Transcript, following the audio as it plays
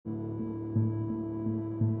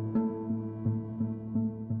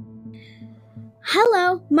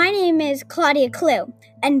Hello, my name is Claudia Clue,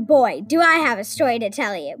 and boy, do I have a story to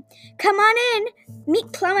tell you. Come on in,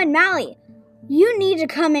 meet Clem and Mally. You need to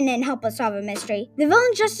come in and help us solve a mystery. The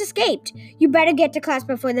villain just escaped. You better get to class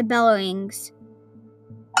before the bell rings.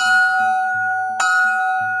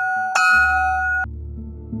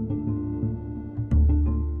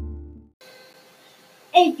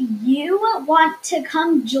 If you want to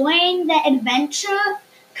come join the adventure,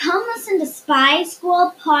 come listen to Spy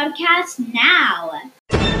School podcast now.